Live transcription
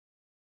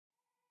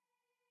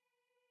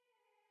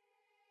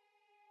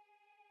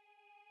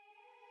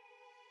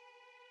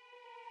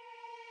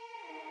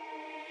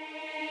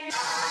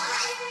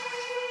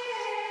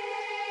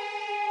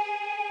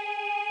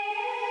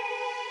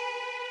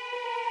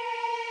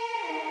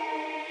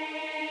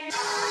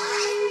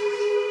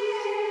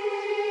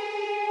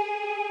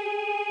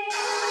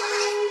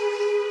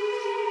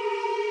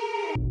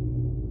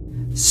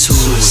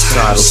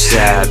Suicidal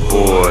sad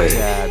boy,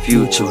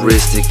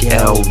 futuristic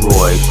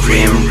Elroy,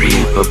 Grim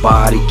Reaper,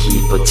 body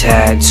keeper,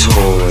 tag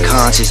toy.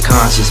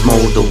 Conscious,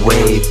 mold the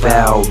wave,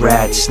 foul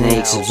rat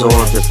snakes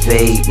absorb the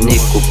fate,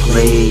 nickel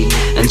plate,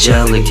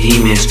 angelic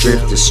demons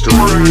strip the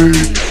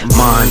street.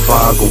 Mind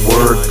boggle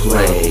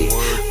wordplay,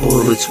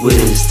 bullets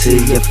whiz to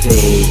your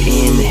fade.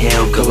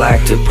 Inhale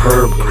galactic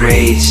perp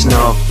grade,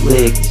 snuff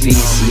flick,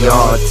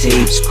 VCR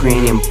tape,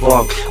 screening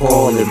fuck,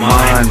 call it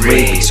mind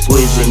rape.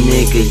 Exquisite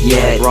nigga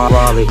yet,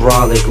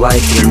 brolic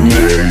like a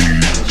nigga.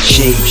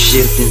 Shape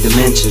shifting,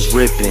 dimensions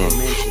ripping,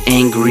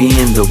 angry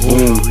in the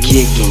womb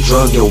kicking.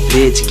 Drug your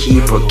bitch,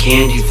 keep her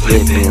candy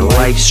flipping,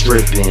 life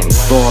stripping.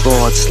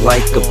 Thoughts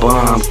like a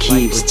bomb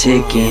keeps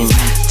ticking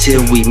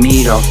till we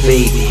meet our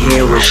fate.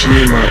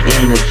 Hiroshima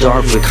in the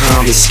dark with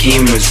convict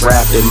schemers.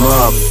 Wrap him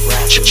up,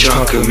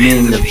 chuck him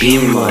in the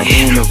beamer,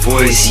 and a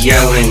voice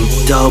yelling,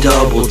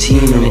 double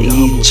teaming,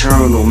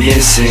 eternal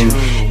missing.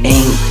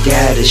 Ain't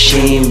that a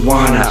shame?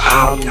 Wanna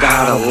opt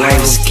out of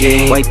life's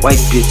game? Wipe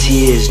your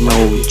tears,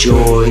 no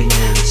joy.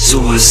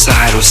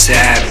 Suicidal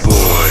sad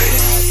boy.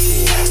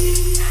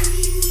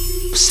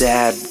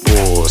 Sad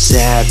boy,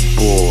 sad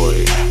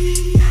boy.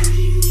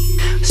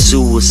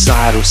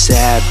 Suicidal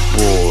sad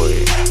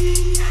boy.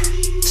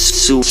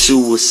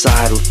 Suicidal.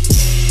 Sad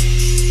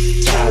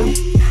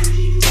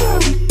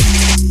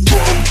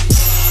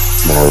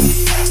boy.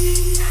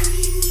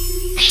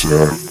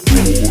 Suicidal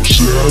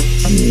sad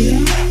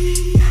boy.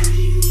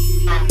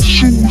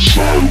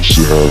 Suicidal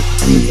sad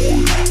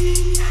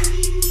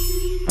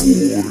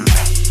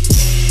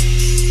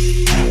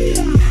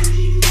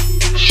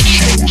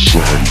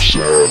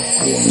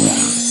boy.